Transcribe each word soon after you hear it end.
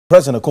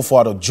President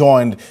Akufo-Addo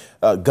joined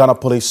Ghana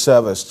Police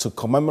Service to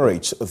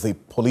commemorate the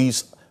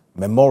Police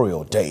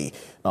Memorial Day.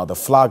 Now, the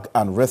flag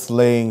and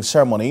wreath-laying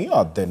ceremony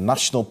at the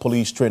National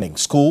Police Training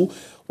School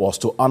was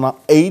to honor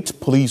 8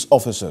 police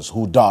officers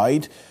who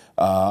died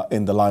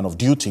in the line of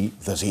duty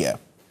this year.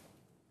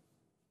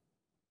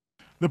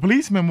 The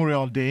Police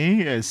Memorial Day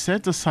is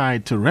set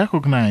aside to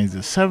recognize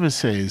the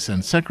services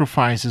and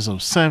sacrifices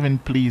of 7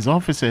 police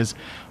officers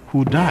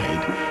who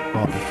died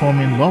while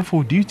performing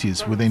lawful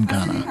duties within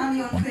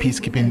Ghana on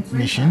peacekeeping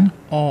mission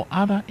or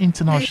other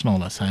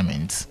international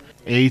assignments.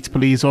 8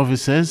 police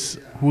officers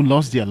who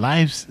lost their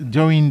lives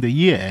during the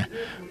year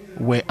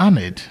were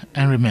honored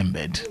and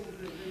remembered.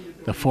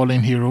 The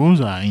fallen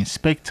heroes are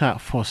Inspector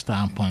Foster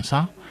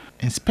Amponsa,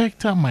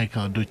 Inspector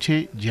Michael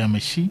Doche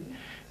Jiameshi,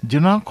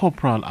 General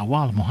Corporal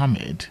Awal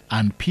Mohammed,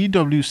 and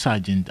PW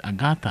Sergeant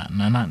Agatha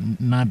Nana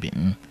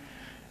Nabin.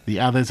 The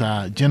others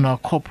are General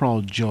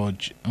Corporal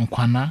George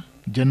Nkwana,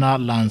 General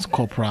Lance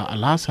Corporal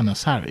Alasan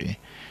Asari,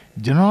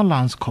 General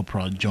Lance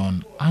Corporal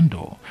John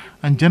Ando,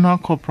 and General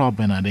Corporal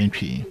Bernard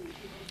Entry.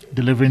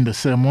 Delivering the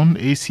sermon,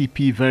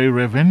 ACP Very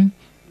Reverend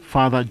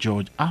Father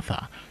George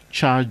Arthur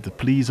charged the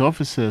police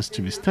officers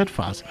to be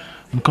steadfast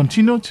and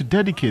continue to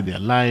dedicate their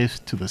lives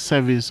to the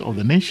service of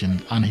the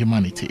nation and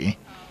humanity.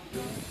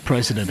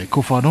 President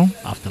Akufo-Addo,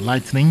 after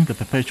lighting the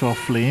perpetual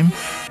flame,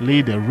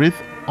 laid a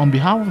wreath on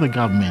behalf of the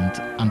government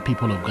and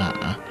people of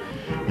Ghana.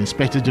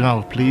 Inspector General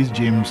of Police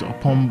James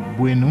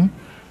Opombuenu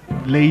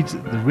laid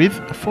the wreath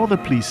for the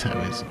police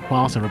service,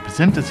 whilst a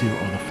representative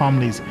of the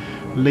families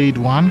laid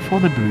one for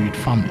the bereaved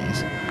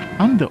families,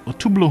 and the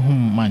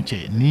Otublohum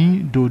Manche ni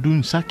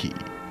Dodun Saki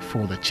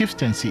for the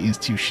chieftaincy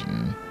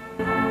institution.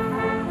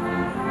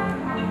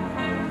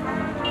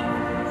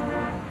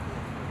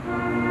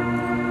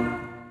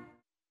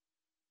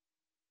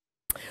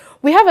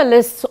 We have a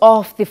list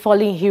of the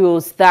fallen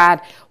heroes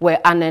that were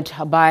honored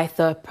by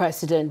the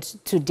president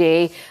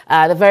today.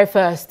 The very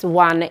first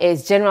one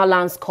is General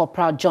Lance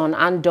Corporal John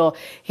Ando.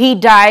 He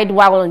died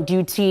while on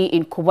duty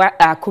in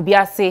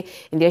Kubiase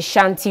in the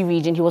Ashanti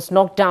region. He was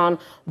knocked down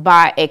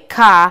by a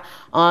car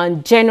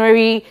on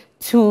January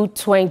 2,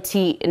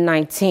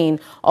 2019.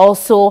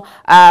 Also,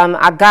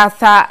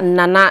 Agatha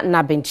Nana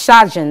Nabin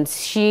Sergeant,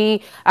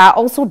 she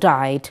also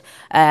died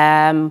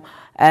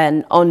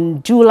and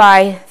on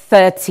July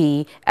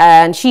 30,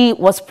 and she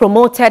was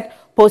promoted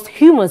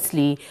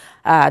posthumously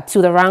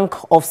to the rank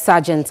of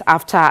sergeant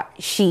after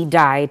she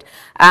died.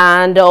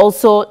 And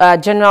also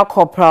General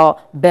Corporal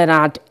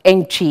Bernard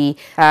Entry,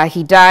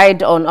 he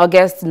died on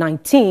August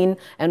 19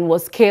 and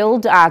was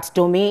killed at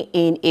Domi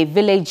in a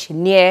village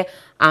near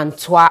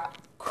Antwa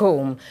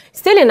Chrome.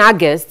 Still in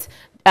August,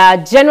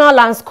 General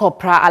Lance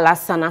Corporal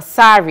Alasan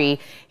Asari,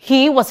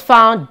 he was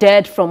found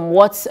dead from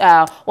what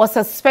was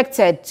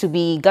suspected to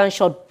be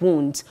gunshot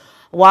wounds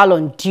while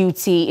on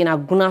duty in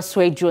Aguna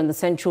Sweju in the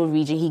Central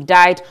Region. He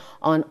died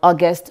on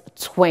August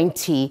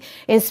 20.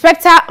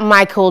 Inspector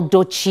Michael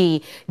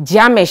Doche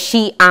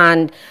Jiameshi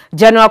and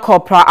General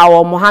Corporal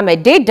Awal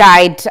Mohammed, they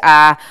died,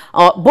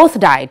 both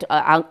died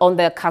on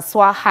the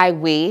Kaswa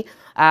Highway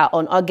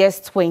on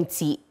August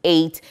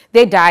 28.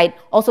 They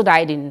also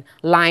died in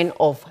line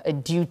of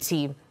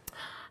duty.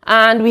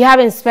 And we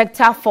have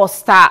Inspector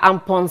Foster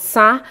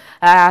Amponsa.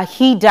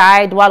 He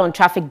died while on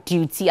traffic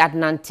duty at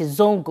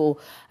Nantizongo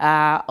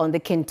on the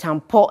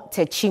Kintampo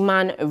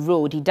Techiman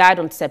Road. He died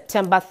on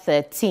September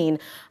 13.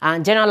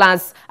 And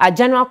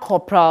General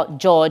Corporal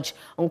George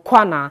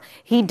Nkwana,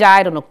 he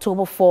died on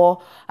October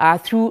 4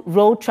 through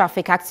road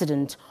traffic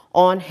accident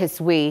on his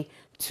way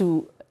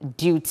to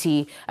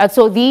duty. And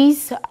so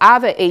these are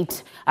the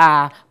 8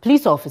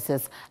 police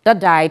officers that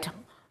died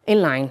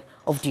in line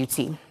of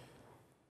duty.